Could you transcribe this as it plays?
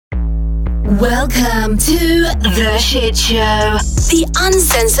Welcome to The Shit Show, the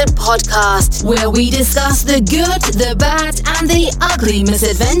uncensored podcast where we discuss the good, the bad, and the ugly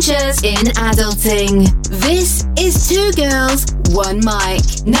misadventures in adulting. This is Two Girls, One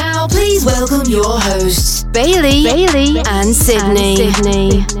Mic. Now please welcome your hosts, Bailey and Sydney.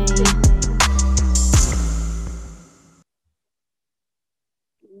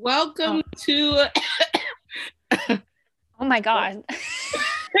 Welcome to... Oh my God.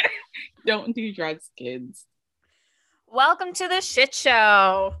 Don't do drugs, kids. Welcome to The Shit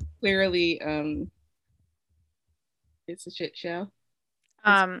Show. Clearly, it's a shit show.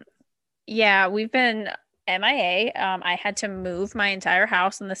 Yeah, we've been MIA. I had to move my entire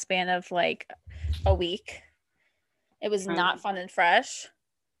house in the span of like a week. It was not fun and fresh.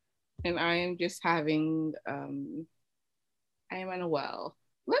 And I am just having, I am unwell.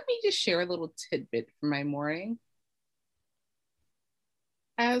 Let me just share a little tidbit from my morning.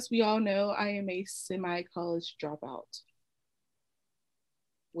 As we all know, I am a semi-college dropout,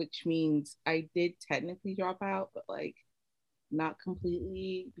 which means I did technically drop out, but like not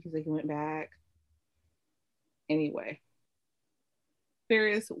completely because I went back. Anyway, there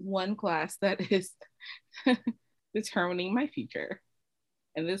is one class that is determining my future.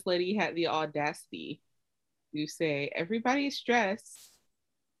 And this lady had the audacity to say, everybody is stressed.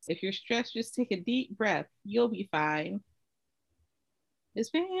 If you're stressed, just take a deep breath. You'll be fine. Yes,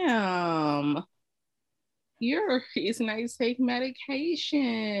 ma'am. Your reason I take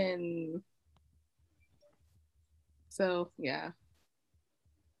medication. So, yeah.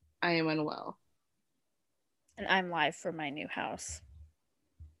 I am unwell. And I'm live for my new house.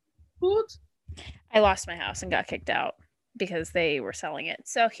 What? I lost my house and got kicked out because they were selling it.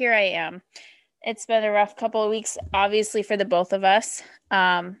 So here I am. It's been a rough couple of weeks, obviously, for the both of us.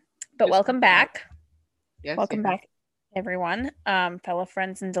 But welcome back. Yes, welcome back, everyone, fellow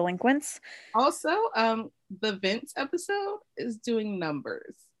friends and delinquents. Also, the Vince episode is doing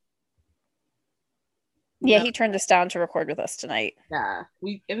numbers. Yeah, he turned us down to record with us tonight. Yeah,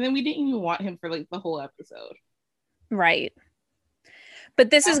 we didn't even want him for like the whole episode. Right.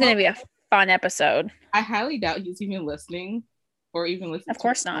 But this is going to be a fun episode. I highly doubt he's even listening or even listening. Of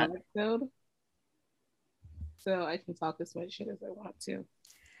course not. Episode. So I can talk as much shit as I want to.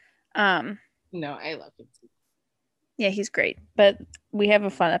 No, I love him too. Yeah, he's great. But we have a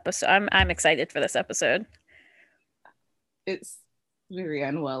fun episode. I'm excited for this episode. It's very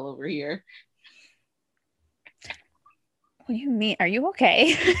unwell over here. What do you mean? Are you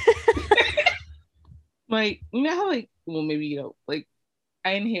okay? Like, you know how like, well, maybe you don't, like,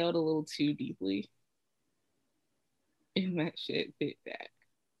 I inhaled a little too deeply. And that shit bit back.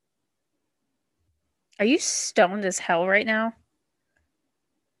 Are you stoned as hell right now?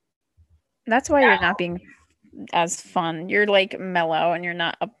 That's why you're not being as fun. You're like mellow and you're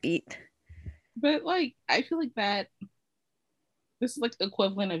not upbeat. But like, I feel like that this is like the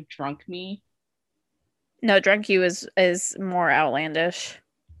equivalent of drunk me. No, drunk you is more outlandish.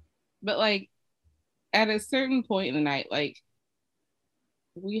 But like, at a certain point in the night, like,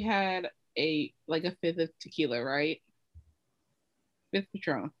 we had a fifth of tequila, right? Fifth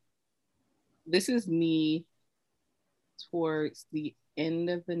Patron. This is me towards the end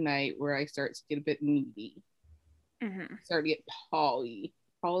of the night where I start to get a bit needy. Mm-hmm. Start to get palsy.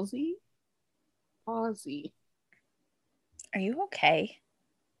 Are you okay?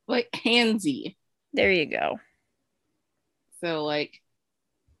 Like handsy. There you go. So like,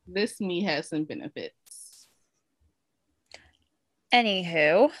 this me has some benefits.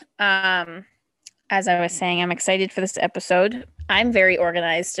 Anywho, as I was saying, I'm excited for this episode. I'm very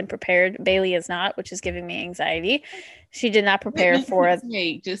organized and prepared. Bailey is not, which is giving me anxiety. She did not prepare for it.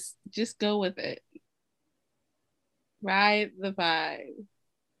 Hey, just go with it. Ride the vibe.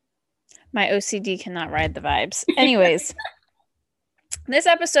 My OCD cannot ride the vibes. Anyways, this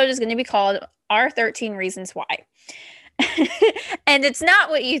episode is going to be called Our 13 Reasons Why. And it's not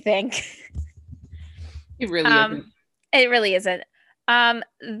what you think. It really isn't. It really isn't.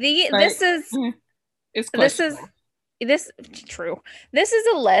 This is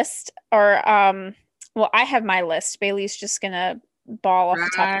a list, or well, I have my list. Bailey's just gonna ball off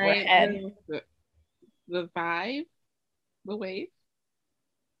the top of her head. The vibe, the wave.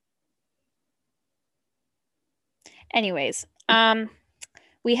 Anyways,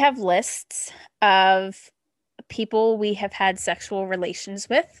 we have lists of people we have had sexual relations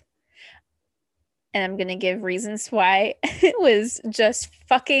with. And I'm going to give reasons why it was just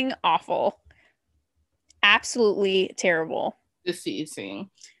fucking awful. Absolutely terrible. Deceasing.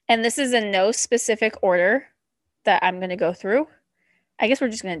 And this is in no specific order that I'm going to go through. I guess we're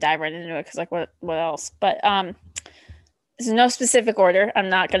just going to dive right into it because, like, what else? But There's no specific order. I'm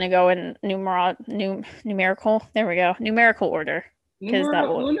not going to go in numerical. There we go. Numerical order. Because that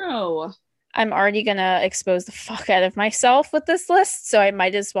will. Uno. I'm already going to expose the fuck out of myself with this list. So I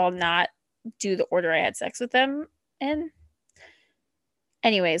might as well not do the order I had sex with them in.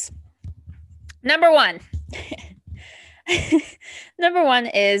 Anyways. Number one. Number one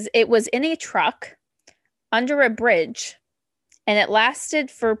is it was in a truck under a bridge. And it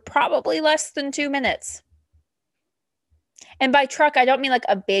lasted for probably less than 2 minutes. And by truck, I don't mean like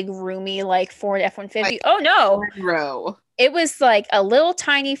a big, roomy, like Ford F-150. Like, oh, no. Row. It was like a little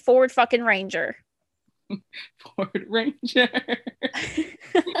tiny Ford fucking Ranger. Ford Ranger. It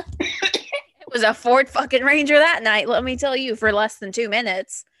was a Ford fucking Ranger that night, let me tell you, for less than 2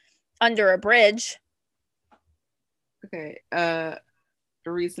 minutes under a bridge. Okay.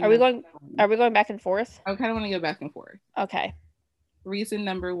 Reason. Are we going back and forth? I kind of want to go back and forth. Okay. Reason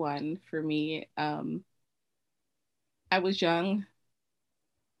number one for me, I was young.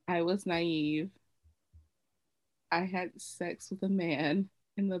 I was naive. I had sex with a man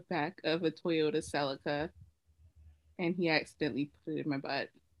in the back of a Toyota Celica, and he accidentally put it in my butt.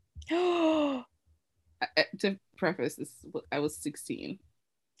 To preface this, I was 16.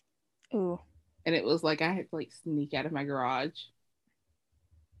 Ooh. And it was like I had to like sneak out of my garage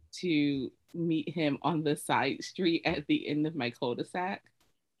to meet him on the side street at the end of my cul-de-sac.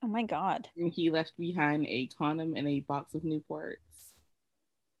 Oh my God. And he left behind a condom and a box of Newports.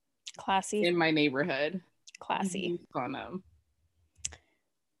 Classy. In my neighborhood. Classy. Condom.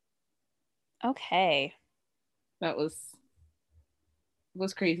 Okay. That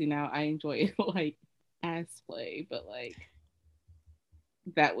was crazy. Now I enjoy like ass play, but like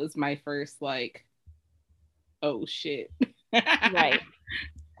that was my first like, oh shit. Right.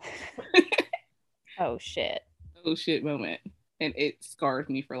 Oh shit. Oh shit moment. And it scarred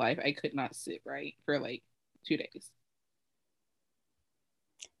me for life. I could not sit right for like 2 days.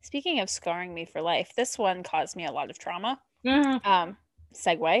 Speaking of scarring me for life, this one caused me a lot of trauma. Uh-huh.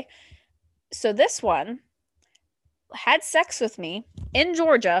 Segue. So this one had sex with me in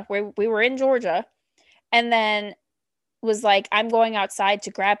Georgia, where we were in Georgia, and then was like, I'm going outside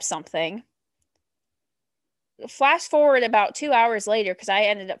to grab something. Flash forward about 2 hours later, because I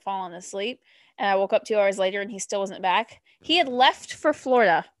ended up falling asleep, and I woke up 2 hours later and he still wasn't back. He had left for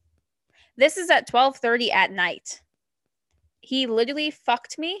Florida. This is at 12:30 at night. He literally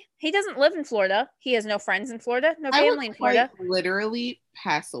fucked me. He doesn't live in Florida. He has no friends in Florida, no family in Florida. Literally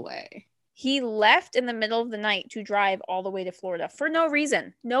pass away. He left in the middle of the night to drive all the way to Florida for no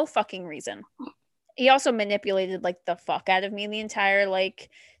reason. No fucking reason. He also manipulated like the fuck out of me the entire like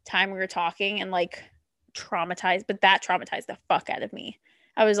time we were talking, and like traumatized the fuck out of me.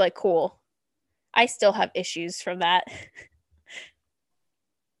 I was like, cool. I still have issues from that.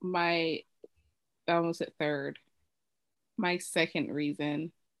 I almost at third. My second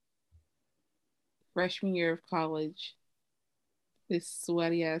reason, freshman year of college, this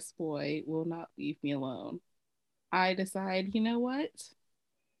sweaty ass boy will not leave me alone. I decide, you know what?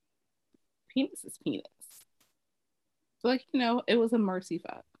 Penis is penis. So like, it was a mercy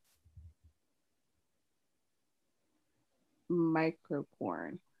fuck. Micro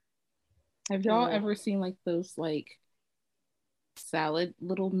porn. Have y'all ever seen like those like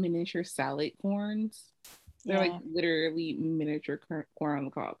little miniature salad corns? They're like literally miniature corn on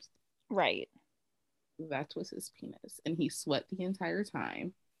the cobs. Right. That was his penis. And he sweat the entire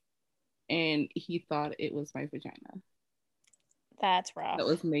time. And he thought it was my vagina. That's rough. That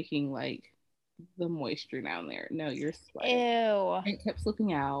was making like the moisture down there. No, you're sweating. Ew. It kept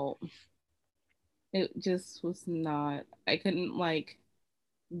slipping out. It just was not, I couldn't like,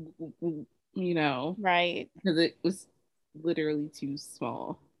 Right. Because it was literally too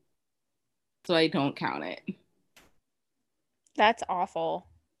small. So I don't count it. That's awful.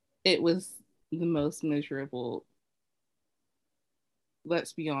 It was the most miserable,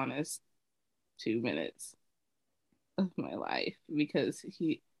 let's be honest, 2 minutes of my life, because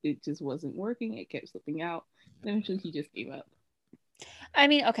it just wasn't working. It kept slipping out. Eventually he just gave up. I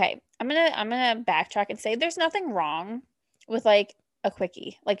mean, okay, I'm gonna backtrack and say there's nothing wrong with like a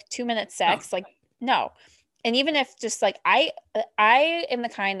quickie, like 2 minute sex. Like, no. And even if just like I am the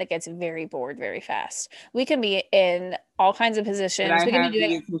kind that gets very bored very fast. We can be in all kinds of positions. We can be doing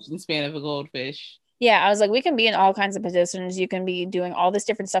the attention span of a goldfish. Yeah, I was like, we can be in all kinds of positions. You can be doing all this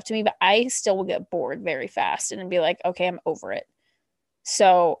different stuff to me, but I still will get bored very fast and be like, okay, I'm over it.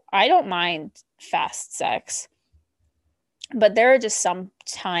 So I don't mind fast sex. But there are just some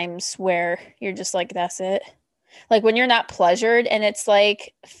times where you're just like, that's it. Like when you're not pleasured and it's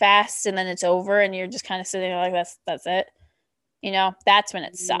like fast and then it's over and you're just kind of sitting there like, that's it. That's when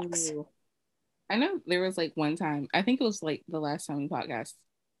it sucks. Ooh. I know there was like one time, I think it was like the last time we podcast,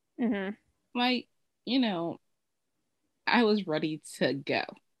 like, you know, I was ready to go.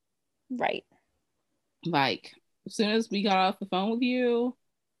 Right. Like, as soon as we got off the phone with you,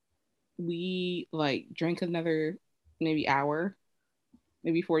 we like drank another maybe hour,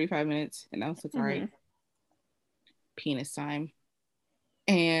 maybe 45 minutes. And I was like, all right, penis time.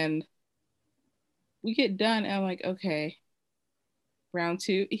 And we get done. And I'm like, okay, round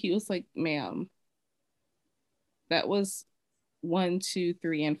two. He was like, ma'am, that was 1, 2,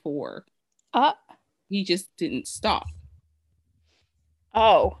 3, and 4. He just didn't stop.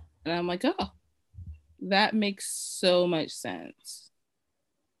 Oh. And I'm like, oh, that makes so much sense.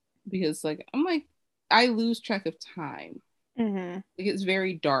 Because like, I'm like, I lose track of time. Like, it's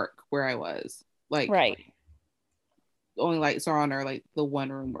very dark where I was. Like, right. The only lights are on are like the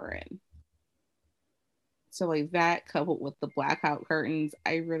one room we're in. So like that coupled with the blackout curtains,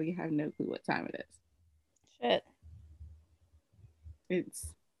 I really have no clue what time it is. Shit. It's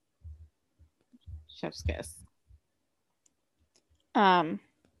chef's kiss.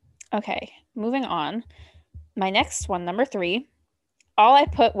 Okay, moving on. My next one, number 3, all I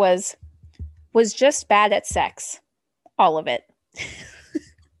put was just bad at sex. All of it.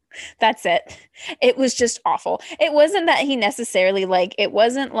 That's it. It was just awful. It wasn't that he necessarily like, it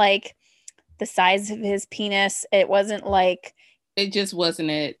wasn't like the size of his penis. It wasn't like, it just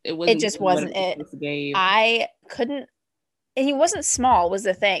wasn't it. It just wasn't it. I couldn't, he wasn't small was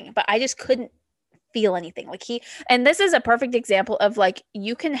the thing, but I just couldn't feel anything. Like and this is a perfect example of like,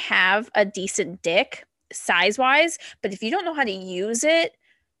 you can have a decent dick size wise, but if you don't know how to use it.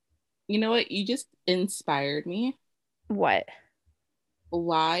 You know what? You just inspired me. What?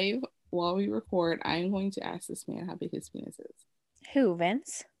 Live while we record, I'm going to ask this man how big his penis is. Who,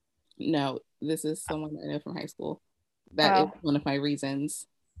 Vince? No, this is someone I know from high school. That is one of my reasons.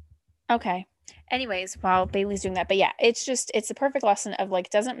 Okay. Anyways, while Bailey's doing that, but yeah, it's a perfect lesson of like,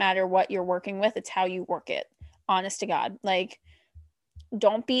 doesn't matter what you're working with, it's how you work it. Honest to God. Like,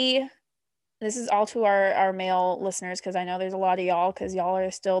 don't be, this is all to our male listeners, because I know there's a lot of y'all, because y'all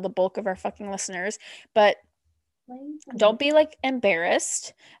are still the bulk of our fucking listeners, but don't be like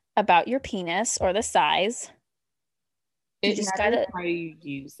embarrassed about your penis or the size. You just gotta how you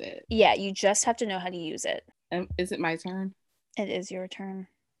use it. Yeah, you just have to know how to use it. Is it my turn? It is your turn.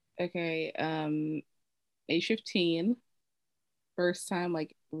 Okay. Age 15. First time,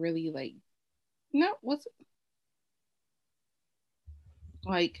 like really like, no, what's it?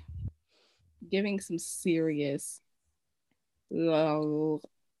 Like giving some serious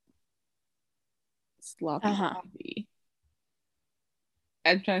sloppy.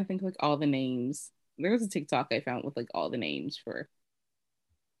 I'm trying to think like all the names. There was a TikTok I found with like all the names for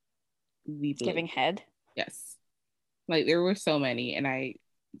the giving head. Yes, like there were so many, and I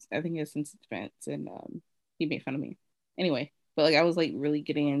think it's since defense, and he made fun of me. Anyway, but like I was like really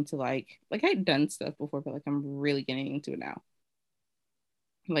getting into like I'd done stuff before, but like I'm really getting into it now,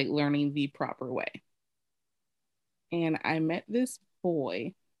 like learning the proper way. And I met this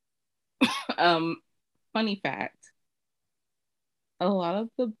boy. Funny fact, a lot of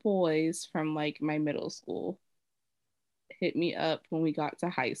the boys from like my middle school hit me up when we got to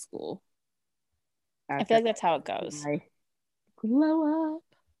high school. I feel like that's how it goes. Glow up.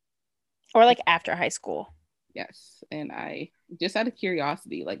 Or like after high school. Yes. And I just out of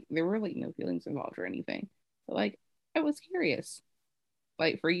curiosity, like there were like no feelings involved or anything. But like I was curious.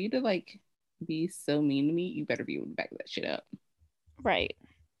 Like for you to like be so mean to me, you better be able to back that shit up. Right.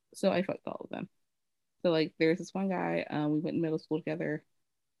 So I fucked all of them. So like there's this one guy, we went in middle school together.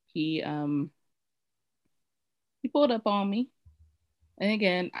 He pulled up on me. And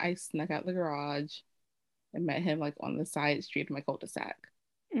again, I snuck out the garage and met him like on the side street of my cul-de-sac.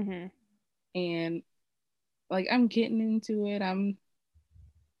 And like I'm getting into it. I'm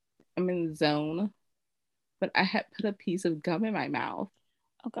in the zone. But I had put a piece of gum in my mouth.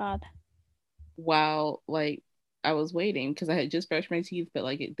 Oh God. While like I was waiting, because I had just brushed my teeth, but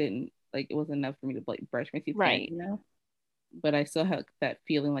like it didn't, like it wasn't enough for me to like brush my teeth. Right. You know? But I still had that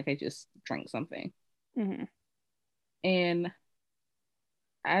feeling like I just drank something. And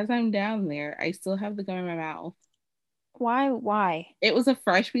as I'm down there, I still have the gum in my mouth. Why? It was a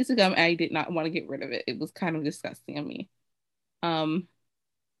fresh piece of gum, and I did not want to get rid of it. It was kind of disgusting on me. And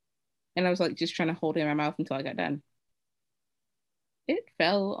I was like just trying to hold it in my mouth until I got done. It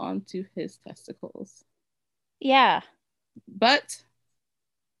fell onto his testicles. Yeah. But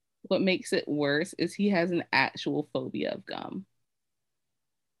what makes it worse is he has an actual phobia of gum.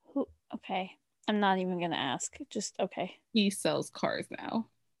 Okay. I'm not even going to ask. Just okay. He sells cars now.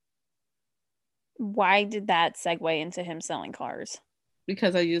 Why did that segue into him selling cars?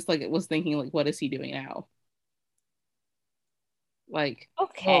 because I just like was thinking like, what is he doing now? Like,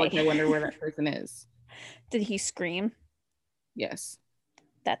 Okay. oh, like I wonder where that person is. Did he scream? Yes.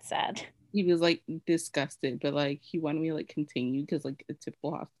 That's sad. He was like disgusted, but like he wanted me to like continue because like a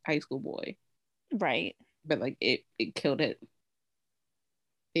typical high school boy. Right. But like it killed it.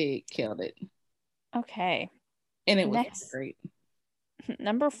 It killed it. Okay. And it was Next, great.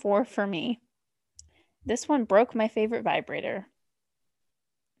 number 4 for me. This one broke my favorite vibrator.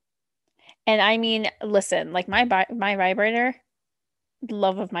 And I mean, listen, like my vibrator,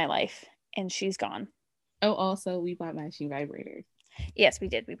 love of my life, and she's gone. Oh, also we bought matching vibrators. Yes, we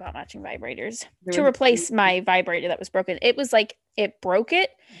did. We bought matching vibrators There to was replace my vibrator that was broken. It was like it broke it,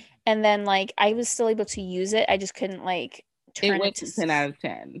 and then like I was still able to use it. I just couldn't like it turn it went to 10 out of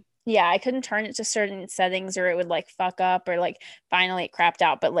 10. yeah, I couldn't turn it to certain settings or it would like fuck up or like finally it crapped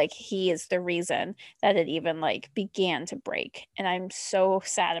out. But like he is the reason that it even like began to break. And I'm so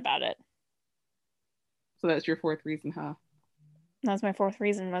sad about it. So that's your fourth reason, huh? That was my 4th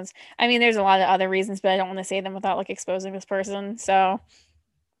reason was I mean, there's a lot of other reasons, but I don't want to say them without like exposing this person. So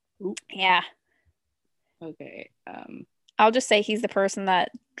Oop. yeah. Okay. I'll just say he's the person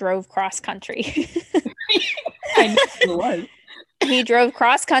that drove cross country. I knew it was. He drove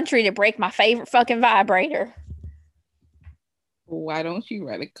cross country to break my favorite fucking vibrator. Why don't you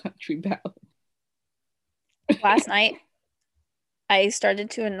write a country ballad? Last night, I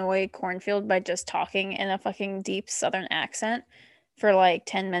started to annoy Cornfield by just talking in a fucking deep Southern accent for like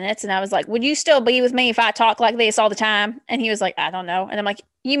 10 minutes. And I was like, would you still be with me if I talk like this all the time? And he was like, I don't know. And I'm like,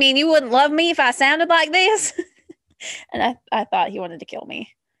 you mean you wouldn't love me if I sounded like this? And I thought he wanted to kill me.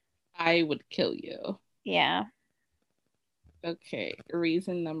 I would kill you. Yeah. Okay.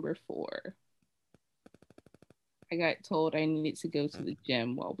 Reason number 4. I got told I needed to go to the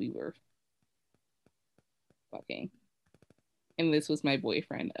gym while we were fucking. And this was my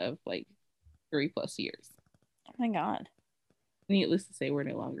boyfriend of like 3+ years. Oh my God. Needless to say, we're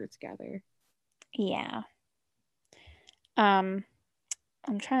no longer together. Yeah. I'm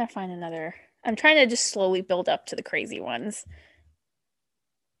trying to find another. I'm trying to just slowly build up to the crazy ones.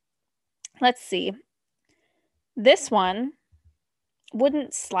 Let's see. This one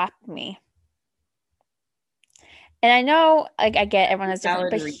wouldn't slap me. And I know like I get everyone has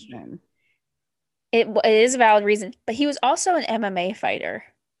different, but it is a valid reason. But he was also an MMA fighter.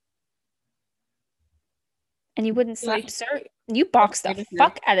 And you wouldn't slap, sir. You box the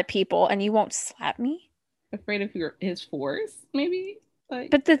fuck out of people and you won't slap me? Afraid of his force, maybe?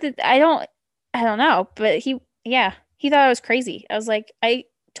 Like, but I don't know. But he thought I was crazy. I was like, I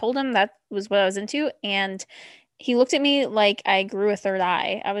told him that was what I was into. And he looked at me like I grew a third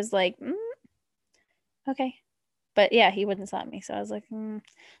eye. I was like, okay. But yeah, he wouldn't slap me. So I was like, I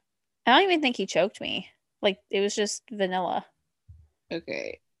don't even think he choked me. Like, it was just vanilla.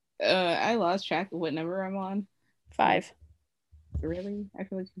 Okay. I lost track of what number I'm on. 5. Really? I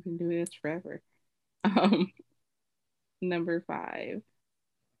feel like you've been doing this forever. Number 5.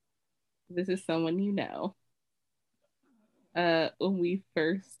 This is someone you know. When we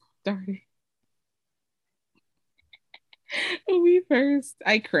first started.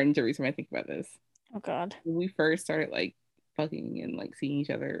 I cringe every time I think about this. Oh God. When we first started like fucking and like seeing each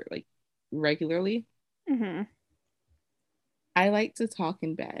other like regularly. Mm-hmm. I like to talk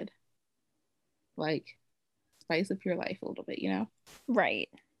in bed. Like spice up your life a little bit, you know? Right.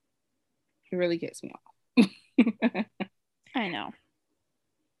 It really gets me off. I know.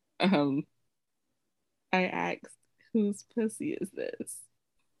 I asked, whose pussy is this?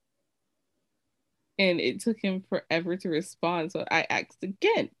 And it took him forever to respond, so I asked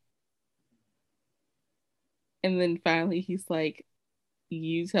again. And then finally he's like,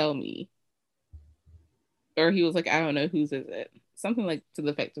 you tell me. Or he was like, I don't know, whose is it? Something like to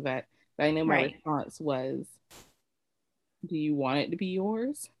the effect of that. But I know my response was, do you want it to be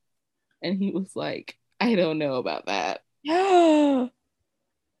yours? And he was like, I don't know about that.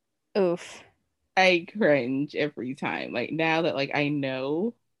 Oof. I cringe every time. Like now that like I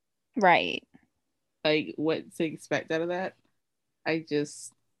know right like what to expect out of that, I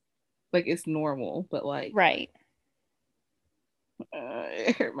just like it's normal, but like right.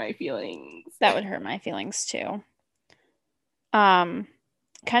 It hurt my feelings. That would hurt my feelings too.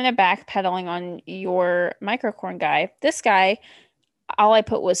 Kind of backpedaling on your microcorn guy. This guy, all I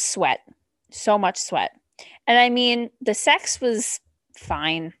put was sweat. So much sweat. And I mean, the sex was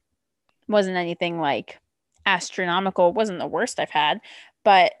fine. Wasn't anything like astronomical. It wasn't the worst I've had.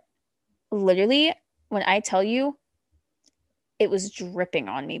 But literally, when I tell you, it was dripping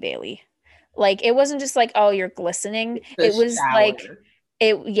on me, Bailey. Like, it wasn't just like, oh, you're glistening. It was shower. Like,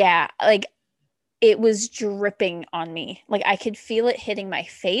 like it was dripping on me. Like I could feel it hitting my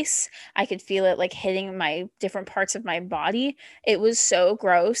face. I could feel it like hitting my different parts of my body. It was so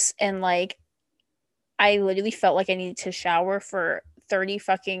gross. And like I literally felt like I needed to shower for 30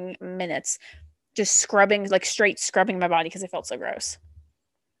 fucking minutes, just scrubbing, like straight scrubbing my body because I felt so gross.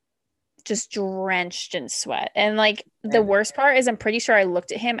 Just drenched in sweat. And like the worst part is I'm pretty sure I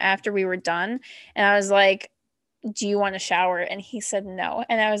looked at him after we were done and I was like, do you want to shower? And he said no.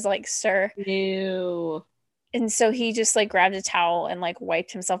 And I was like, sir. Ew. And so he just like grabbed a towel and like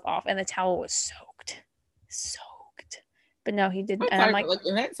wiped himself off and the towel was soaked. But no, he didn't. And I'm like,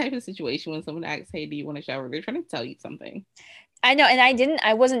 in that type of situation when someone asks, hey, do you want to shower? They're trying to tell you something. I know. And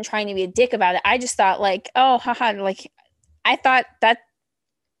I wasn't trying to be a dick about it. I just thought like, oh, haha, like I thought that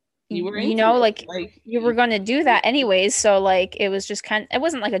you were you were going to do that anyways. So like, it was just it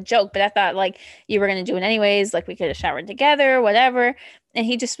wasn't like a joke, but I thought like you were going to do it anyways. Like we could have showered together, whatever. And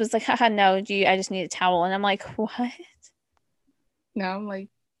he just was like, haha, no, I just need a towel. And I'm like, what? Now I'm like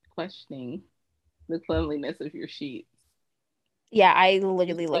questioning the cleanliness of your sheets. Yeah, I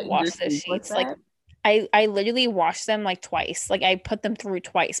literally like washed those sheets. Like I literally washed them like twice. Like I put them through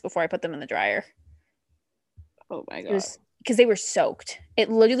twice before I put them in the dryer. Oh my God. Because they were soaked. It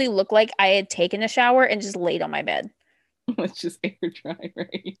literally looked like I had taken a shower and just laid on my bed. Let's just air dry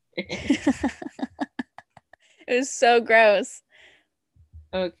right here. It was so gross.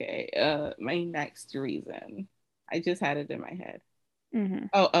 Okay, my next reason. I just had it in my head. Mm-hmm.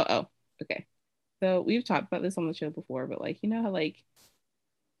 Oh. Okay. So we've talked about this on the show before, but like, you know how like,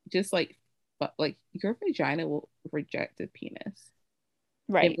 just like, but like your vagina will reject a penis.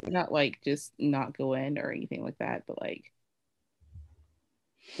 Right. It will not like just not go in or anything like that, but like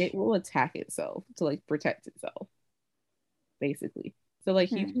it will attack itself to like protect itself, basically. So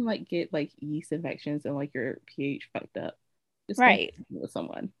like you can like get like yeast infections and like your pH fucked up. Just right. With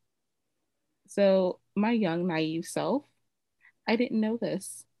someone. So my young naive self, I didn't know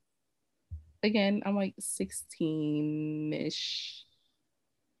this. Again, I'm like 16-ish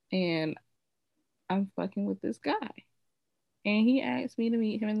and I'm fucking with this guy. And he asked me to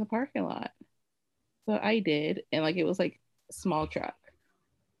meet him in the parking lot. So I did. And like it was like a small truck.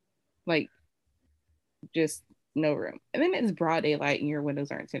 Like just no room. And then it's broad daylight and your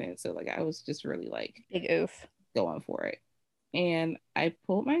windows aren't tinted. So like I was just really like big oof going for it. And I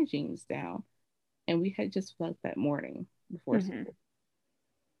pulled my jeans down and we had just fucked that morning before school.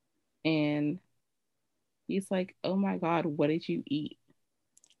 And he's like, oh my God, what did you eat?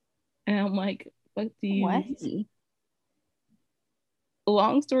 And I'm like, what do you mean?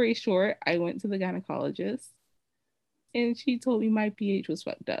 Long story short, I went to the gynecologist and she told me my pH was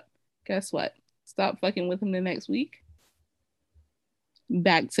fucked up. Guess what? Stop fucking with him the next week.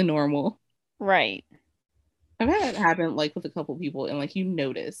 Back to normal. Right. I've had it happen like with a couple people and like you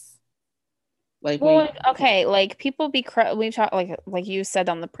notice. Like, well, okay, like people we've talked like you said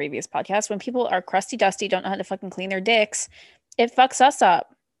on the previous podcast, when people are crusty dusty, don't know how to fucking clean their dicks, it fucks us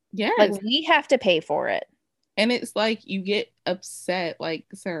up. Yes. Like we have to pay for it. And it's like you get upset, like,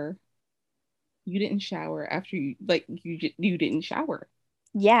 sir, you didn't shower after you didn't shower.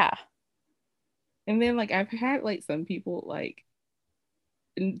 Yeah. And then like I've had like some people like,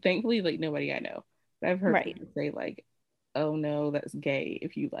 and thankfully like nobody I know, but I've heard people say like, oh no, that's gay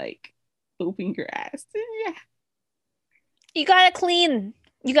if you like open your ass. Yeah. You gotta clean.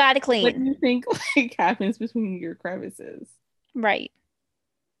 What do you think like happens between your crevices? Right.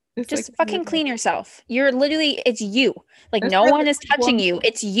 It's just like, fucking clean yourself. You're literally, it's you. Like no one is touching you.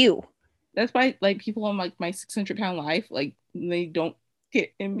 It's you. That's why like people on like my 600-pound life, like they don't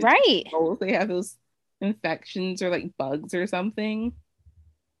get in right. Holes. They have those infections or like bugs or something.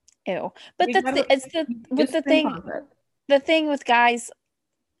 Ew. But the thing with guys,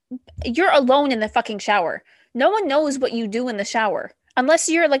 you're alone in the fucking shower. No one knows what you do in the shower. Unless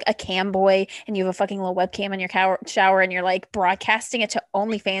you're like a cam boy and you have a fucking little webcam in your shower and you're like broadcasting it to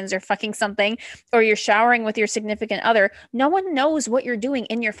OnlyFans or fucking something, or you're showering with your significant other, no one knows what you're doing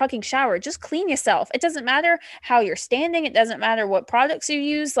in your fucking shower. Just clean yourself. It doesn't matter how you're standing. It doesn't matter what products you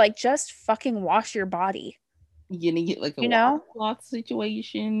use. Like just fucking wash your body. You're gonna get like a washcloth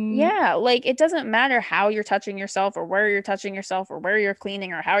situation. Yeah, like it doesn't matter how you're touching yourself or where you're touching yourself or where you're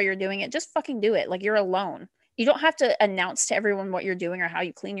cleaning or how you're doing it. Just fucking do it. Like you're alone. You don't have to announce to everyone what you're doing or how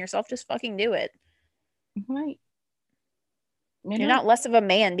you clean yourself. Just fucking do it. Right. You're not less of a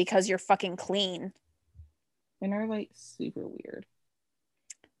man because you're fucking clean. Men are like super weird.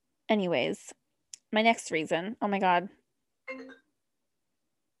 Anyways, my next reason. Oh my God.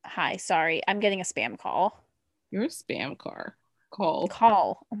 Hi, sorry. I'm getting a spam call. You're a spam call. Oh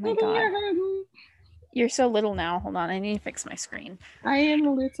my God. You're so little now. Hold on. I need to fix my screen. I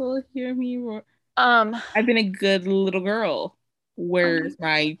am little. Hear me roar. I've been a good little girl. Where's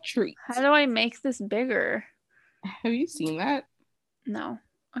my treat? How do I make this bigger? Have you seen that? No.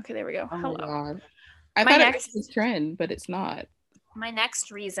 Okay, there we go. Oh my Hello. god. I My thought it next was this trend, but it's not. my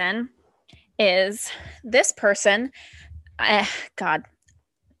next reason is this person. God,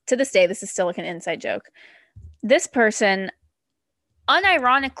 to this day, this is still like an inside joke. This person,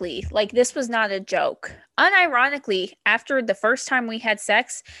 unironically, like this was not a joke. Unironically, after the first time we had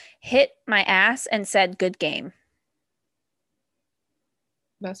sex, hit my ass and said, "Good game."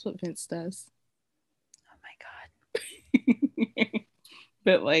 That's what Vince does. Oh my god.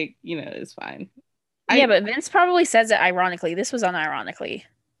 But like, it's fine. Yeah, but Vince probably says it ironically. This was unironically.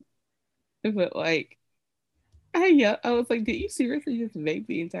 But like, I was like, did you seriously just vape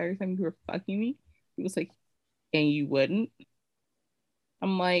the entire time you were fucking me? He was like, and you wouldn't?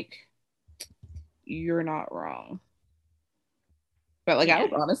 I'm like, you're not wrong. But like, I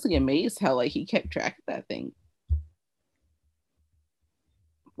was honestly amazed how like he kept track of that thing.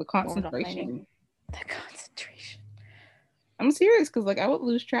 The concentration. The concentration. I'm serious because like I would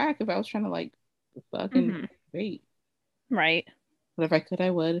lose track if I was trying to like fucking vape. Right. But if I could, I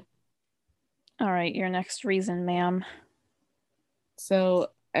would. All right, your next reason, ma'am.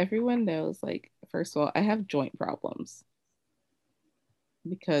 So everyone knows, like, first of all, I have joint problems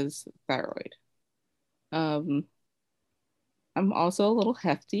because thyroid. I'm also a little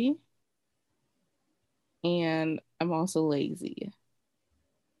hefty and I'm also lazy.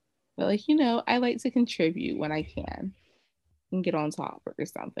 But like, I like to contribute when I can and get on top or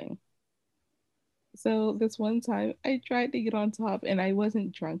something. So this one time I tried to get on top and I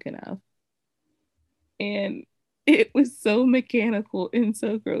wasn't drunk enough. And it was so mechanical and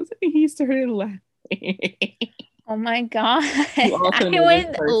so gross. And he started laughing. Oh my god. I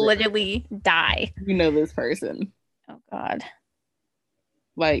would literally die. You know this person. Oh god.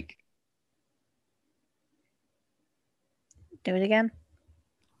 Like, do it again.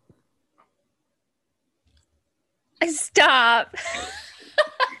 Stop.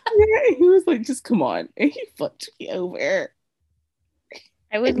 Yeah, he was like, just come on. And he flipped me over.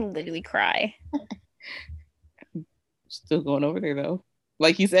 I would literally cry. Still going over there though.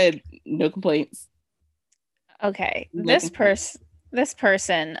 Like you said, no complaints. Okay. This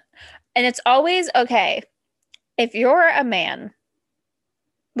person, and it's always okay. If you're a man,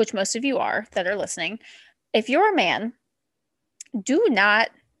 which most of you are that are listening, if you're a man, do not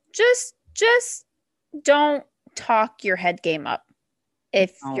just don't talk your head game up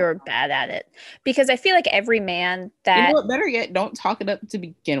if you're bad at it. Because I feel like every man that better yet, don't talk it up to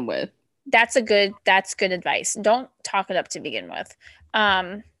begin with. That's good advice. Don't talk it up to begin with.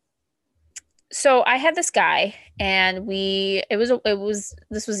 So I had this guy and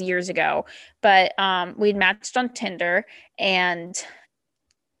this was years ago, but we'd matched on Tinder and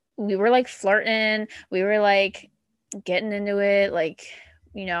we were like flirting, we were like getting into it, like,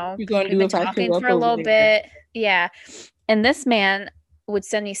 we've been talking for a little bit. Yeah. And this man would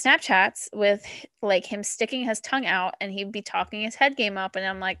send me Snapchats with like him sticking his tongue out and he'd be talking his head game up. And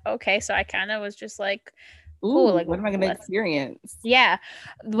I'm like, okay. So I kind of was just like, cool. Ooh, like, what am I going to experience? Yeah.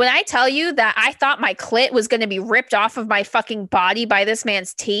 When I tell you that I thought my clit was going to be ripped off of my fucking body by this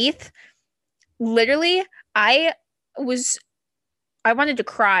man's teeth, literally, I wanted to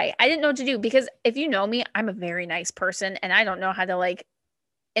cry. I didn't know what to do because if you know me, I'm a very nice person and I don't know how to like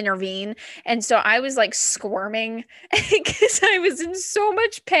intervene. And so I was like squirming because I was in so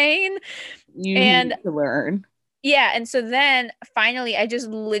much pain. You need to learn. Yeah. And so then finally I just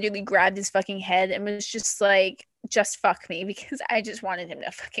literally grabbed his fucking head and was just like, just fuck me, because I just wanted him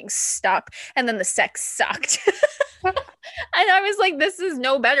to fucking stop. And then the sex sucked. And I was like, this is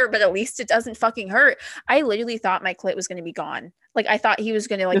no better, but at least it doesn't fucking hurt. I literally thought my clit was going to be gone. Like I thought he was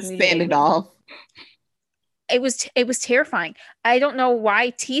going to like sand it off. It was terrifying. I don't know why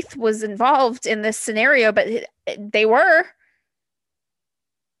teeth was involved in this scenario, but they were.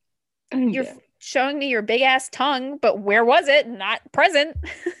 You're showing me your big ass tongue, but where was it? Not present.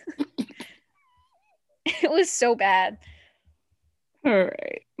 It was so bad. All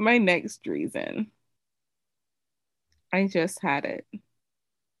right. My next reason. I just had it.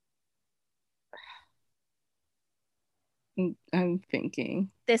 I'm thinking.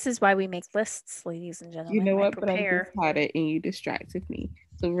 This is why we make lists, ladies and gentlemen. You know what? But I just had it and you distracted me.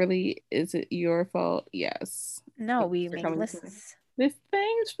 So really, is it your fault? Yes. No, we make lists. This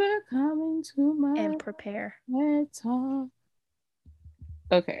thanks for coming to my and prepare. Talk.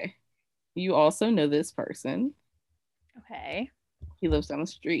 Okay. You also know this person. Okay. He lives down the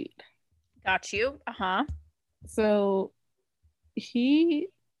street. Got you. Uh-huh. So he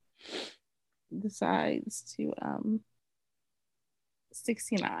decides to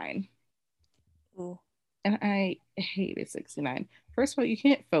 69. Ooh. And I hated 69. First of all, you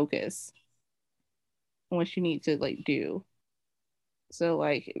can't focus on what you need to like do. So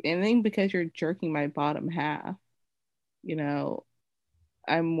like, and then because you're jerking my bottom half, you know,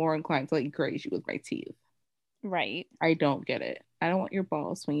 I'm more inclined to like graze you with my teeth. Right. I don't get it. I don't want your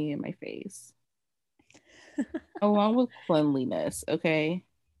balls swinging in my face. Along with cleanliness, okay?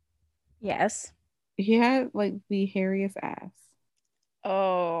 Yes. He had like the hairiest ass,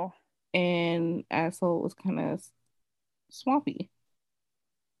 Oh, and asshole was kind of swampy.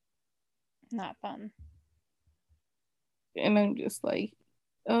 not fun. And I'm just like,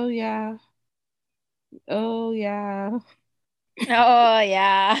 oh yeah, oh yeah. Oh,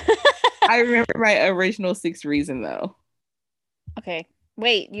 yeah. I remember my original sixth reason though. Okay.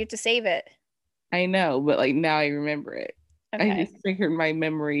 Wait, you have to save it. I know, but like now I remember it. I Okay. just triggered my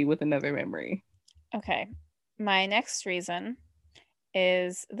memory with another memory. Okay. My next reason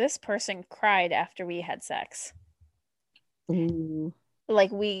is this person cried after we had sex. Ooh.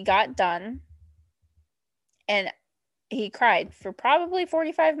 Like we got done and he cried for probably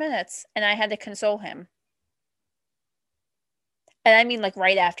 45 minutes and I had to console him. And I mean like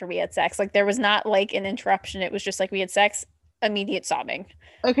right after we had sex. Like there was not like an interruption. It was just like we had sex, immediate sobbing.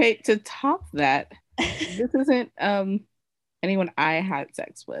 Okay, to top that, this isn't anyone I had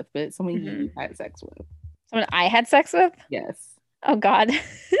sex with, but it's someone Mhm. you had sex with. Someone I had sex with? Yes. Oh God.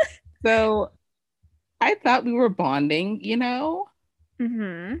 So I thought we were bonding, you know?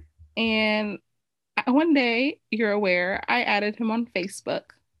 Mm-hmm. And one day, you're aware, I added him on Facebook.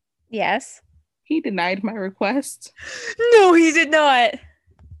 Yes. He denied my request. No, he did not.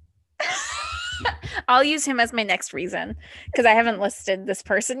 I'll use him as my next reason because I haven't listed this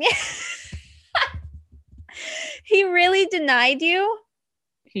person yet. He really denied you?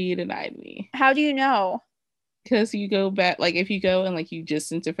 He denied me. How do you know? Because you go back, like if you go and like you just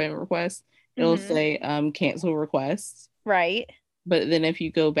sent a friend request, it'll Mhm. say cancel request. Right. But then if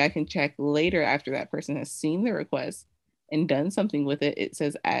you go back and check later after that person has seen the request and done something with it, it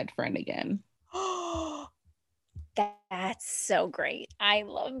says add friend again. That's so great. I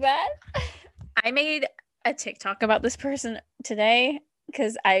love that. I made a TikTok about this person today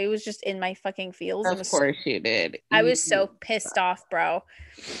because I was just in my fucking feels. Of course you did. I was so pissed off, bro.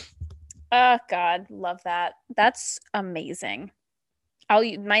 Oh God, love that. That's amazing.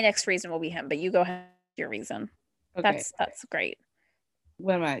 My next reason will be him, but you go ahead with your reason. Okay. That's great.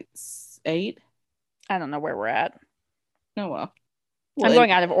 What am I? 8? I don't know where we're at. Oh well. I'm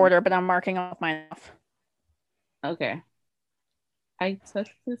going out of order, but I'm marking off mine off. Okay. I took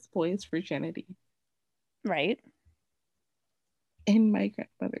this boy's virginity Right. in my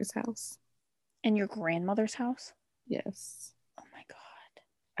grandmother's house. In your grandmother's house? Yes. Oh my God.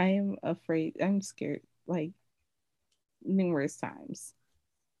 I am afraid. I'm scared like numerous times.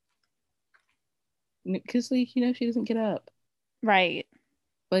 Because like, you know, she doesn't get up. Right.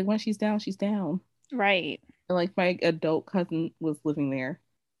 Like when she's down, she's down. Right. And like my adult cousin was living there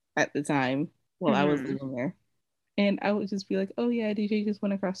at the time while I was Mhm. living there. And I would just be like, oh yeah, DJ just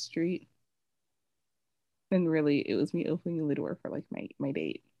went across the street. And really it was me opening the door for like my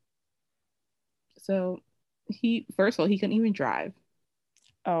date. So he first of all, he couldn't even drive.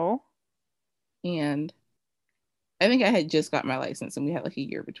 Oh. And I think I had just got my license and we had like a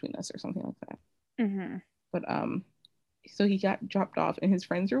year between us or something like that. Mm-hmm. But so he got dropped off and his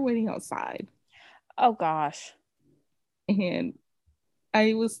friends were waiting outside. Oh gosh. And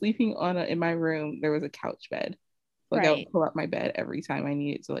I was sleeping in my room. There was a couch bed. Like I would pull out my bed every time I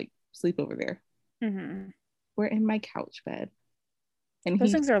needed to like sleep over there. Mm-hmm. We're in my couch bed. And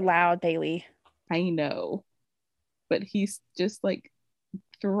those things are loud, Bailey. I know. But he's just like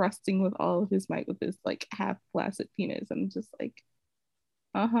thrusting with all of his might with his like half flaccid penis. I'm just like,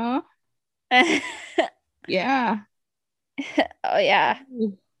 uh-huh. Yeah. Oh yeah.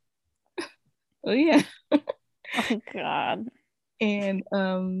 Oh yeah. Oh God. And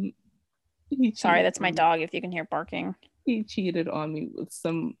sorry, that's my dog if you can hear barking. He cheated on me with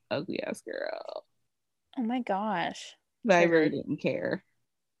some ugly ass girl. Oh my gosh. But I really didn't care.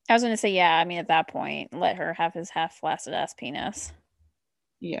 I was gonna say, yeah, I mean at that point, let her have his half flaccid ass penis.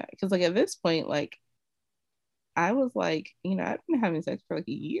 Yeah, because like at this point, like I was like, you know, I've been having sex for like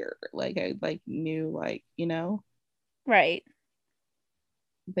a year. Like I like knew like, you know, right,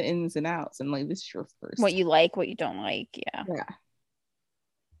 the ins and outs, and like this is your first. What you like, what you don't like, yeah. Yeah.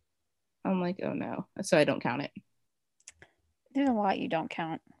 I'm like, oh no, so I don't count it. There's a lot you don't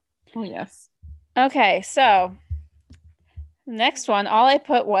count. Oh yes. Okay, so next one, all I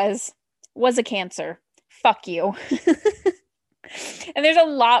put was a cancer. Fuck you. And there's a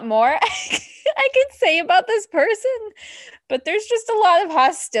lot more I could say about this person, But there's just a lot of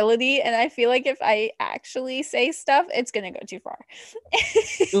hostility, and I feel like if I actually say stuff, it's gonna go too far.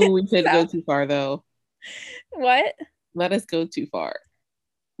 Ooh, we could go too far though. What? Let us go too far.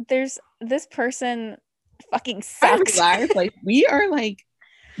 There's this person fucking sucks. We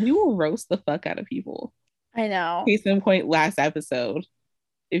will roast the fuck out of people. I know. Case in point, last episode.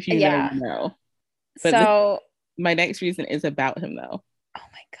 If you know, you know. But so my next reason is about him though. Oh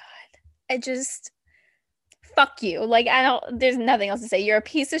my god. I just fuck you. Like, there's nothing else to say. You're a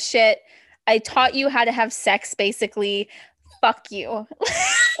piece of shit. I taught you how to have sex, basically. Fuck you.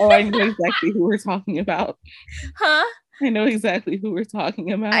 Oh, I know exactly who we're talking about. Huh? I know exactly who we're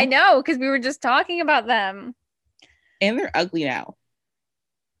talking about. I know, because we were just talking about them. And they're ugly now.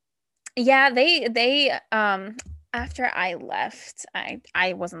 Yeah, they after I left,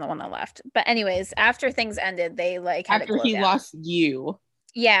 I wasn't the one that left. But anyways, after things ended, they like had after he lost you.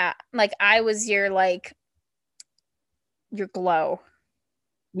 Yeah, like I was your glow.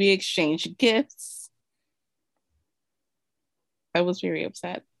 We exchanged gifts. I was very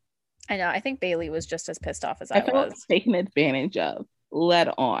upset. I know. I think Bailey was just as pissed off as I was. Taken advantage of, led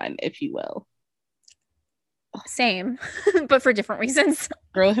on, if you will. Same, but for different reasons.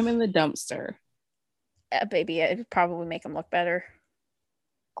 Throw him in the dumpster. Baby, it'd probably make him look better.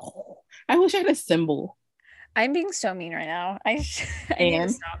 Oh, I wish I had a symbol. I'm being so mean right now. I need to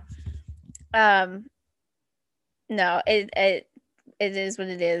stop. No, it is what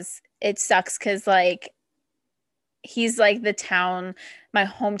it is. It sucks because like he's like my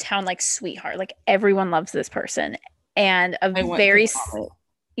hometown like sweetheart. Like everyone loves this person, and a very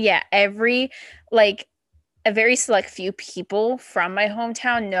select few people from my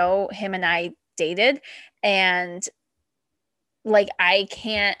hometown know him and I dated, and like I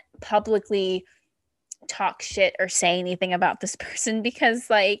can't publicly talk shit or say anything about this person because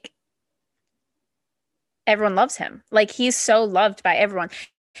like everyone loves him. Like he's so loved by everyone.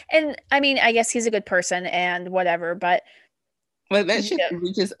 And I mean, I guess he's a good person and whatever, but that shit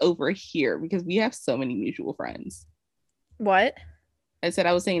reaches over here because we have so many mutual friends. What?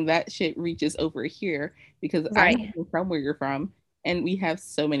 I was saying that shit reaches over here because I'm from where you're from and we have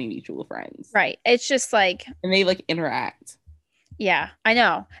so many mutual friends. Right. It's just like, and they like interact. Yeah, I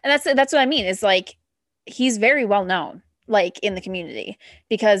know. And that's what I mean is like he's very well known like in the community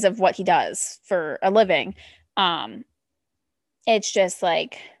because of what he does for a living. It's just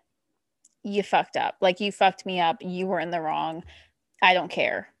like you fucked up. Like you fucked me up. You were in the wrong. I don't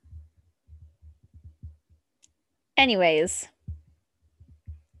care. Anyways.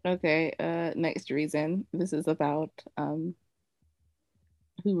 Okay, next reason. This is about who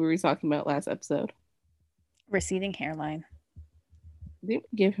were we talking about last episode? Receding hairline. Did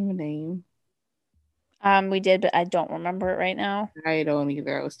we give him a name? We did, but I don't remember it right now. I don't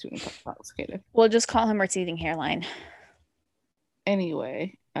either. I was too intoxicated. We'll just call him receding hairline.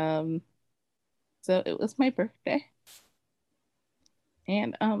 Anyway, so it was my birthday.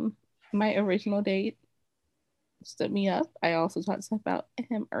 And my original date stood me up. I also talked about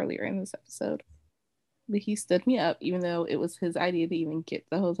him earlier in this episode. But he stood me up even though it was his idea to even get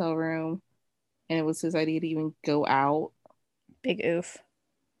the hotel room and it was his idea to even go out. Big oof.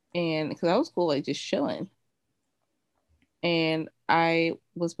 And because I was cool, like just chilling. And I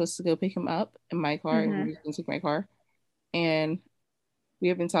was supposed to go pick him up in my car. Mm-hmm. And we were going to take my car. And we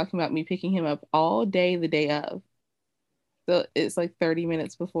have been talking about me picking him up all day the day of. So it's like 30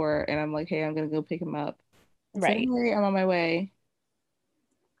 minutes before. And I'm like, hey, I'm going to go pick him up. Right. So, hey, I'm on my way.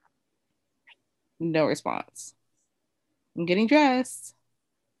 No response. I'm getting dressed.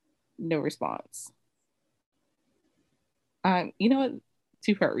 No response. You know what?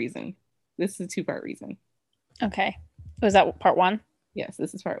 2-part reason. This is a 2-part reason. Okay. Was that part 1? Yes,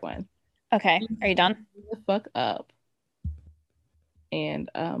 this is part 1. Okay. Are you done? The fuck up. And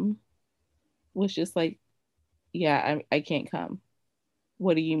was just like, yeah, I can't come.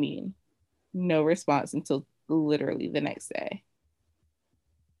 What do you mean? No response until literally the next day.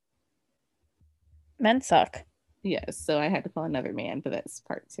 Men suck. Yes, so I had to call another man, but that's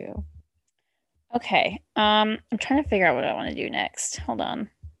part 2. Okay. I'm trying to figure out what I want to do next. Hold on.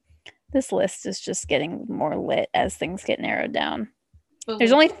 This list is just getting more lit as things get narrowed down.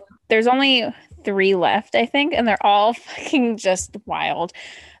 There's only 3 left, I think, and they're all fucking just wild.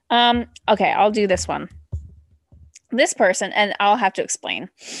 Okay, I'll do this one. This person, and I'll have to explain.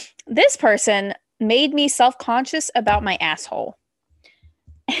 This person made me self-conscious about my asshole.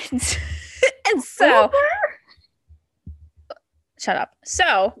 And so shut up.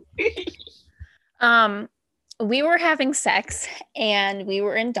 So we were having sex and we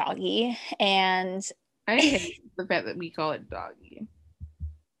were in doggy, and I hate the fact that we call it doggy.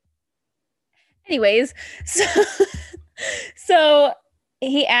 Anyways, so So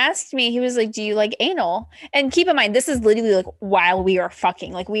he asked me, he was like, do you like anal? And keep in mind, this is literally like while we are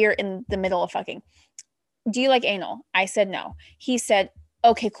fucking, like we are in the middle of fucking. Do you like anal? I said no. He said,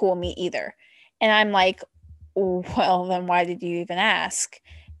 okay, cool, me either. And I'm like, well, then why did you even ask?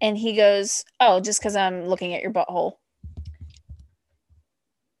 And he goes, oh, just because I'm looking at your butthole.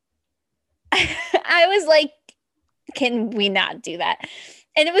 I was like, can we not do that?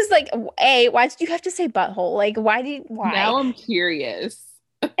 And it was like, A, why did you have to say butthole? Like, why? Now I'm curious.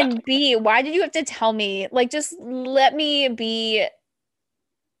 And B, why did you have to tell me? Like, just let me be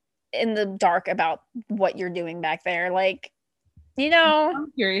in the dark about what you're doing back there. Like,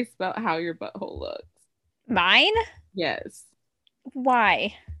 I'm curious about how your butthole looks. Mine? Yes.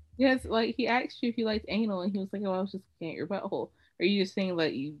 Why? Yes, like he asked you if you liked anal, and he was like, "Oh, I was just looking at your butthole." Are you just saying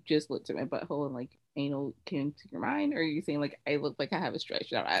like you just looked at my butthole and like anal came to your mind, or are you saying like I look like I have a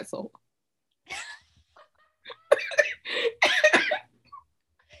stretched out asshole?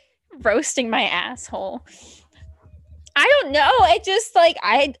 Roasting my asshole. I don't know. It just like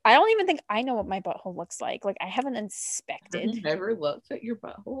I don't even think I know what my butthole looks like. Like I haven't inspected. Have you never looked at your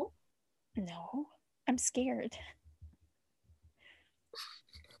butthole? No, I'm scared.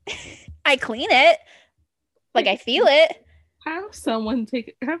 I clean it. Like I feel it. Have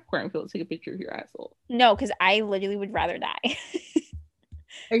Cornfield take a picture of your asshole. No, because I literally would rather die.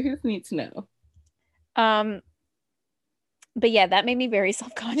 I just need to know. But yeah, that made me very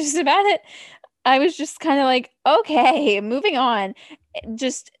self-conscious about it. I was just kind of like, okay, moving on.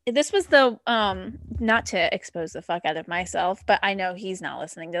 Just this was the not to expose the fuck out of myself, but I know he's not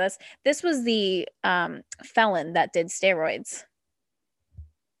listening to this. This was the felon that did steroids.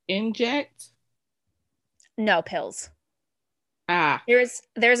 Inject? No, pills. Ah.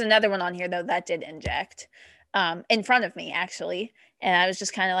 There's another one on here though that did inject in front of me actually. And I was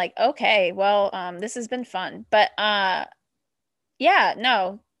just kind of like, okay, well, this has been fun. But yeah,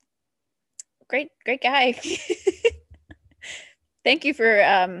 no. Great guy. Thank you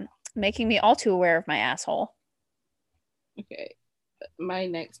for making me all too aware of my asshole. Okay. My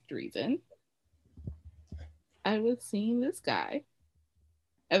next reason. I was seeing this guy.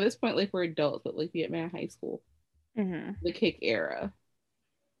 At this point, like we're adults, but like we met in high school. Mm-hmm. The kick era.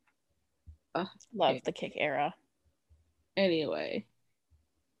 Love the kick era. Anyway,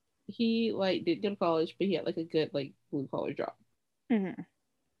 he like did go to college, but he had like a good like blue collar job. Mm-hmm.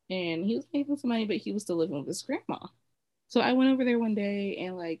 And he was making some money, but he was still living with his grandma. So I went over there one day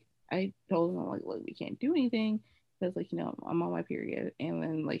and like I told him like, look, we can't do anything because like I'm on my period, and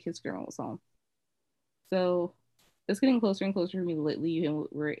then like his grandma was home. So it's getting closer and closer for me to leave, and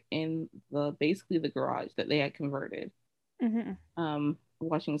we're in basically the garage that they had converted. Mm-hmm.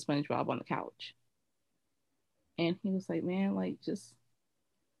 Watching SpongeBob on the couch, and he was like, "Man, like just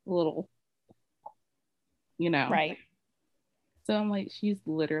a little, Right." So I'm like, she's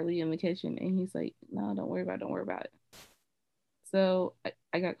literally in the kitchen, and he's like, "No, don't worry about it." So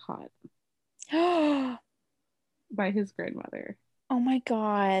I got caught by his grandmother. Oh my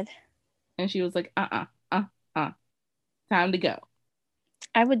God. And she was like, time to go.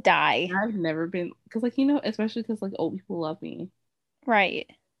 I would die. I've never been, because like, especially because like old people love me. Right.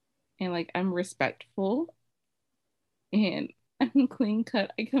 And like, I'm respectful and I'm clean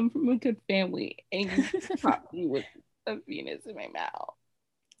cut. I come from a good family, and you pop me with a penis in my mouth.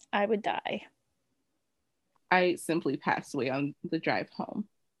 I would die. I simply passed away on the drive home.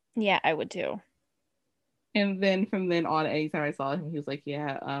 Yeah, I would too. And then from then on, anytime I saw him, he was like,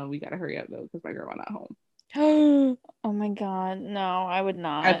 "Yeah, we gotta hurry up though, because my grandma not home." Oh my God, no, I would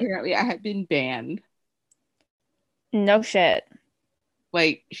not. Apparently, I had been banned. No shit.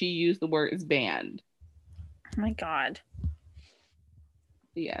 Like she used the word is banned. Oh my God.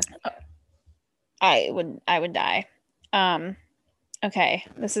 Yeah. I would die. Okay,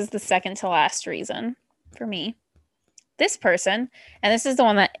 this is the second to last reason for me. This person, and this is the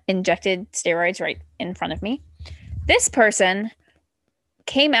one that injected steroids right in front of me. This person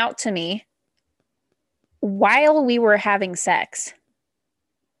came out to me while we were having sex.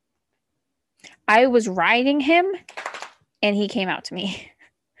 I was riding him and he came out to me.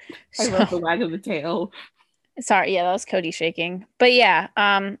 I love the wag of the tail. Sorry, yeah, that was Cody shaking. But yeah,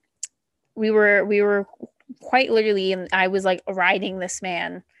 we were quite literally, and I was like riding this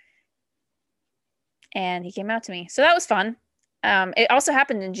man and he came out to me. So that was fun. It also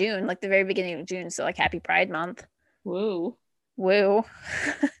happened in June, like the very beginning of June. So like happy Pride Month. Woo.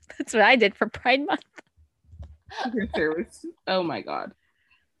 That's what I did for Pride Month. Oh my God.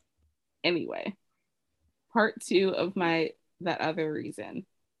 Anyway, part 2 of that other reason.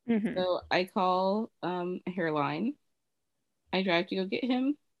 Mm-hmm. So I call a hairline. I drive to go get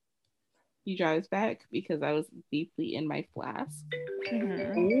him. He drives back because I was deeply in my flask.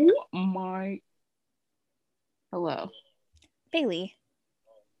 Mm-hmm. Oh my. Hello. Bailey.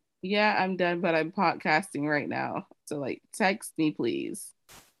 Yeah, I'm done, but I'm podcasting right now. So, like, text me, please.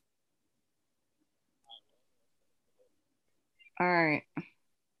 All right.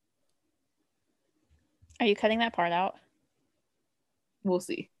 Are you cutting that part out? We'll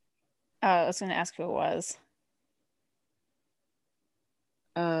see. Oh, I was going to ask who it was.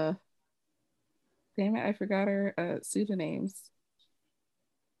 Uh, Damn it, I forgot her pseudonyms.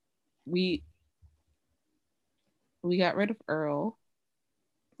 We got rid of Earl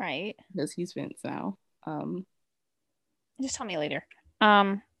Right. because he's Vince now. Just tell me later.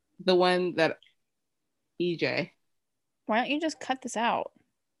 The one that EJ. Why don't you just cut this out?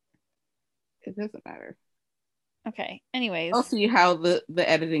 It doesn't matter. Okay. Anyways. I'll see how the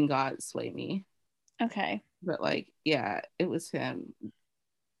editing gods sway me. Okay. But like, yeah, it was him.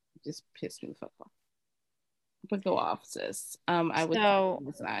 Just pissed me the fuck off. But go off, sis. I was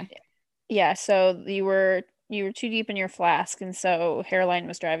yeah, so you were too deep in your flask, and so Hairline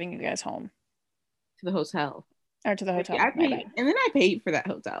was driving you guys home to the hotel. Or to the hotel. I paid, and then I paid for that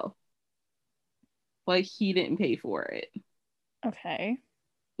hotel. Like he didn't pay for it. Okay.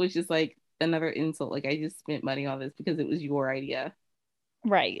 Which is like another insult. Like I just spent money on this because it was your idea.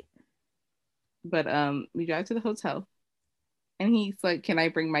 Right. But we drive to the hotel and he's like, "Can I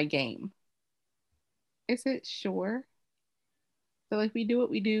bring my game?" I said, "Sure." So like we do what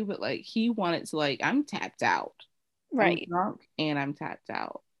we do, but like he wanted to like, I'm tapped out. Right. I'm drunk and I'm tapped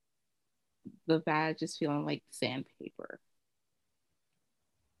out. The badge is feeling like sandpaper.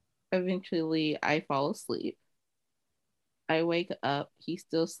 Eventually I fall asleep. I wake up, he's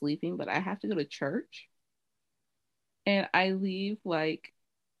still sleeping, but I have to go to church. And I leave like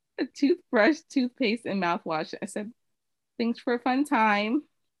a toothbrush, toothpaste, and mouthwash. I said, "Thanks for a fun time."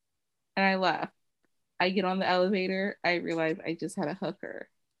 And I left. I get on the elevator. I realize I just had a hooker.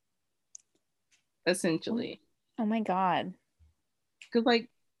 Essentially. Oh my God. Because like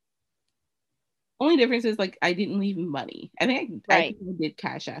only difference is like I didn't leave money. I think I did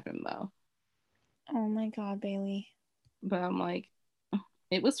cash app him though. Oh my God, Bailey. But I'm like,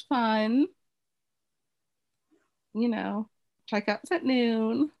 it was fun. You know, checkouts at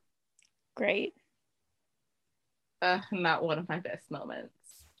noon. Great. Not one of my best moments.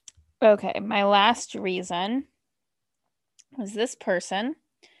 Okay, my last reason was this person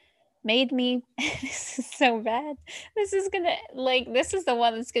made me this is so bad. This is the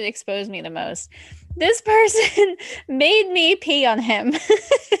one that's gonna expose me the most. This person made me pee on him.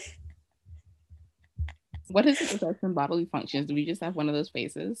 What is it affects bodily functions? Do we just have one of those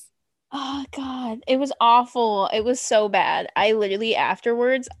faces? Oh God, it was awful. It was so bad. I literally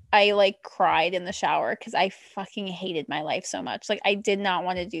afterwards, I like cried in the shower because I fucking hated my life so much. Like I did not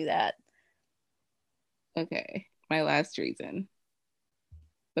want to do that. Okay, my last reason.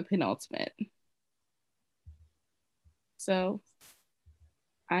 The penultimate. So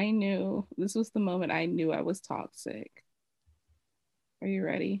I knew this was the moment I knew I was toxic. Are you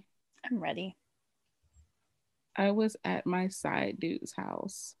ready? I'm ready. I was at my side dude's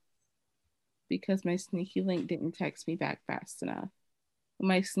house because my sneaky link didn't text me back fast enough.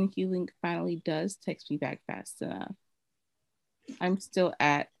 My sneaky link finally does text me back fast enough. I'm still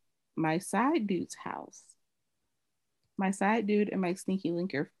at my side dude's house. My side dude and my sneaky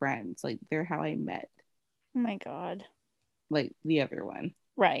link are friends. Like they're how I met. Oh my God. Like the other one.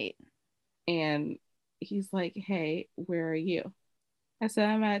 Right. And he's like, "Hey, where are you?" I said,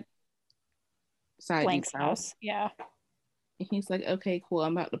 "I'm at side Blank's dude's house." Yeah. And he's like, "Okay, cool.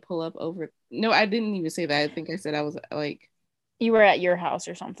 I'm about to pull up over." No, I didn't even say that. I think I said I was like, you were at your house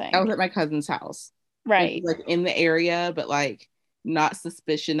or something. I was at my cousin's house. Right. Like in the area, but like not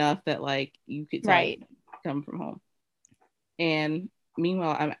suspicious enough that like you could come from home. And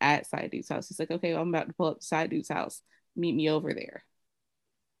meanwhile, I'm at side dude's house. He's like, "Okay, well, I'm about to pull up side dude's house. Meet me over there."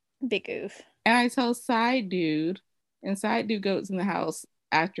 Big oof. And I tell side dude, and side dude goes in the house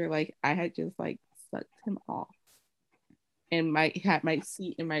after like I had just like sucked him off. And had my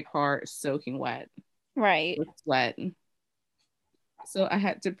seat in my car soaking wet. Right. With sweat. So I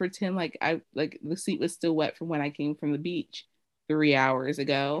had to pretend like the seat was still wet from when I came from the beach 3 hours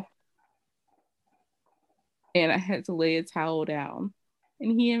ago. And I had to lay a towel down.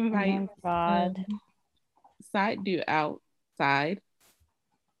 And he invited side dude outside.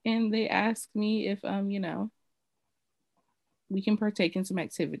 And they asked me if we can partake in some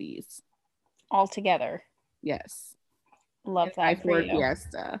activities. All together. Yes. Love that for you.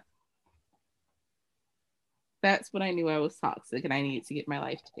 Fiesta. That's when I knew I was toxic and I needed to get my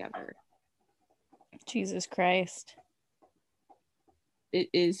life together. Jesus Christ. it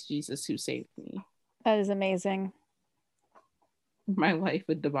is Jesus who saved me. That is amazing. My life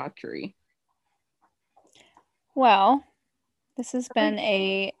with debauchery. Well, this has been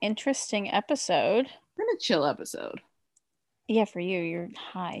a interesting episode. It's been a chill episode. Yeah, for you, you're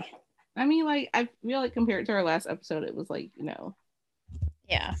high. I mean, like, I feel like compared to our last episode, it was like, you know.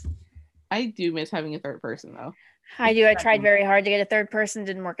 Yeah. I do miss having a third person, though. I do. I tried very hard to get a third person.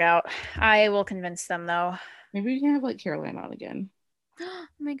 Didn't work out. I will convince them, though. Maybe we can have, like, Caroline on again. Oh,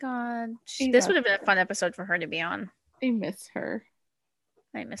 my God. This would have been a fun episode for her to be on. I miss her.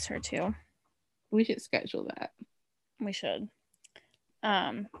 I miss her, too. We should schedule that. We should.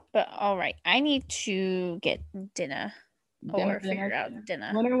 But, all right. I need to get dinner. Figure out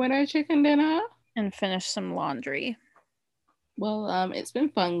dinner. Winner, chicken dinner. And finish some laundry. Well, it's been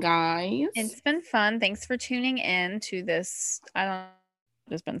fun, guys. It's been fun. Thanks for tuning in to this.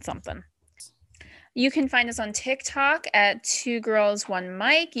 It's been something. You can find us on TikTok at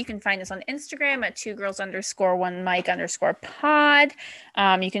 2girls1mic. You can find us on Instagram at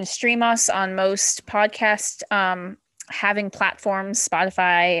 2girls_1mic_pod. You can stream us on most podcast having platforms,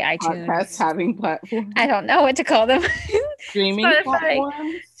 Spotify, iTunes. Podcast having platforms. I don't know what to call them. Streaming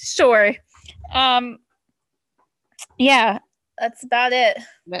platforms. Sure. Yeah, that's about it.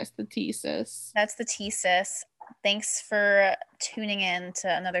 That's the thesis. Thanks for tuning in to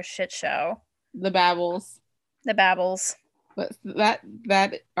another shit show. The Babbles. But that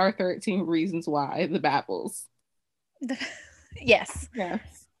are 13 reasons why. The Babbles. Yes. Bye.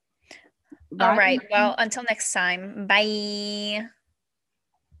 All right. Well, until next time. Bye.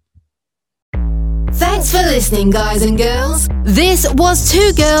 Thanks for listening, guys and girls. This was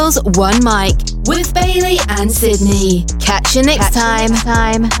 2 Girls, 1 Mic with Bailey and Sydney. Catch you next time.